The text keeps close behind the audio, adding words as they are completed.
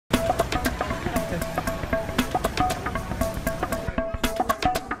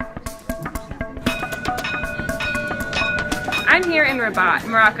I'm here in Rabat,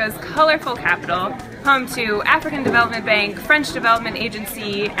 Morocco's colorful capital, home to African Development Bank, French Development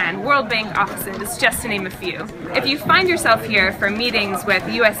Agency, and World Bank offices, just to name a few. If you find yourself here for meetings with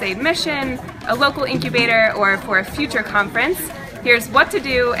USAID Mission, a local incubator, or for a future conference, here's what to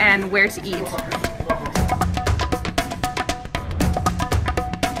do and where to eat.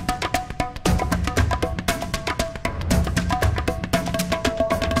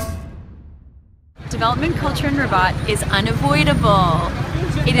 Development culture in Rabat is unavoidable.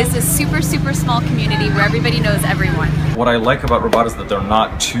 It is a super small community where everybody knows everyone. What I like about Rabat is that they're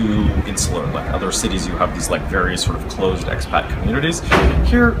not too insular. Like other cities, you have these like very sort of closed expat communities.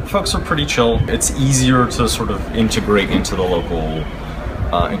 Here, folks are pretty chill. It's easier to sort of integrate into the local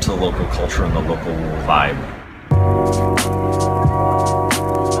culture and the local vibe.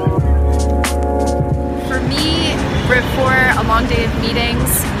 For me, for a long day of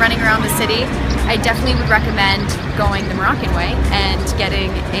meetings, running around the city, I definitely would recommend going the Moroccan way and getting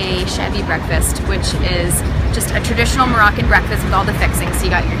a shabi breakfast, which is just a traditional Moroccan breakfast with all the fixings. So you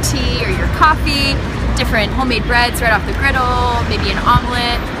got your tea or your coffee, different homemade breads right off the griddle, maybe an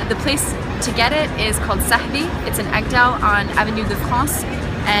omelette. The place to get it is called Sahbi. It's in Agdal on Avenue de France,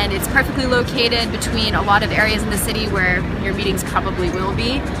 and it's perfectly located between a lot of areas in the city where your meetings probably will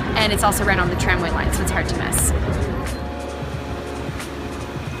be, and it's also right on the tramway line, so it's hard to miss.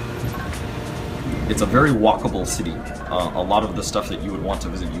 It's a very walkable city. A lot of the stuff that you would want to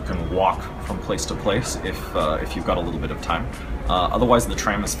visit, you can walk from place to place if you've got a little bit of time. Otherwise, the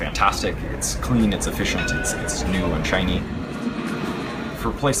tram is fantastic. It's clean, it's efficient, it's new and shiny.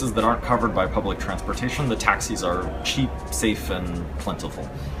 For places that aren't covered by public transportation, the taxis are cheap, safe, and plentiful.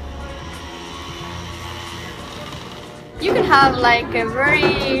 You can have like a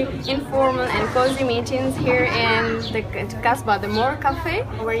very informal and cozy meetings here in the Casbah, the More Cafe,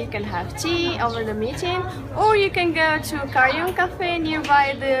 where you can have tea over the meeting, or you can go to Carillon Cafe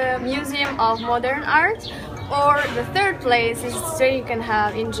nearby the Museum of Modern Art, or the third place is where you can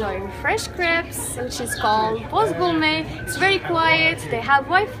enjoy fresh crepes, which is called Post Gourmet. It's very quiet, they have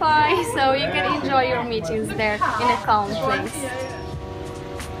Wi-Fi, so you can enjoy your meetings there in a calm place.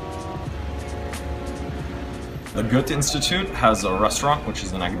 The Goethe Institute has a restaurant which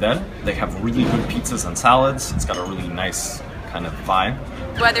is in Agdal. They have really good pizzas and salads. It's got a really nice kind of vibe.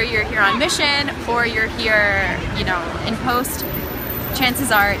 Whether you're here on mission or you're here, in post, chances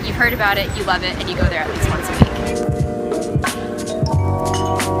are you've heard about it, you love it, and you go there at least once a week.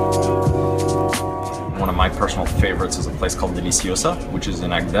 One of my personal favorites is a place called Deliciosa, which is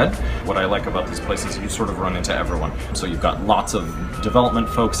in Agdal. What I like about these places, you sort of run into everyone. So you've got lots of development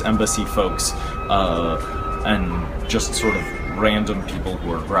folks, embassy folks, and just sort of random people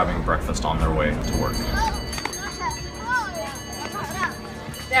who are grabbing breakfast on their way to work.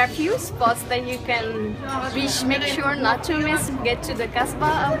 There are a few spots that you can make sure not to miss. Get to the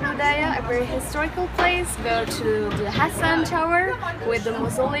Casbah of Budaya, a very historical place. Go to the Hassan Tower with the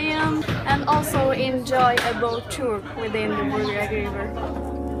mausoleum, and also enjoy a boat tour within the Burgag River.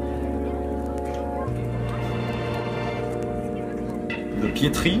 The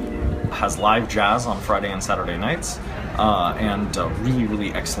Pietri has live jazz on Friday and Saturday nights, and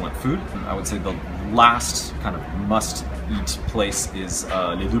really excellent food. I would say the last kind of must-eat place is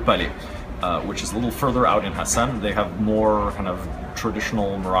Les Deux Palais, which is a little further out in Hassan. They have more kind of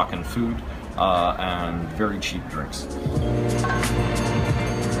traditional Moroccan food and very cheap drinks.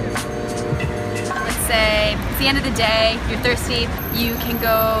 Let's say it's the end of the day, you're thirsty, you can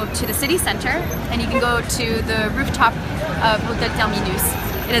go to the city center and you can go to the rooftop of Hotel Terminus.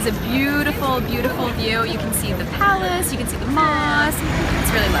 It has a beautiful view. You can see the palace, you can see the mosque.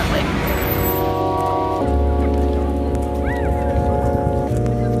 It's really lovely.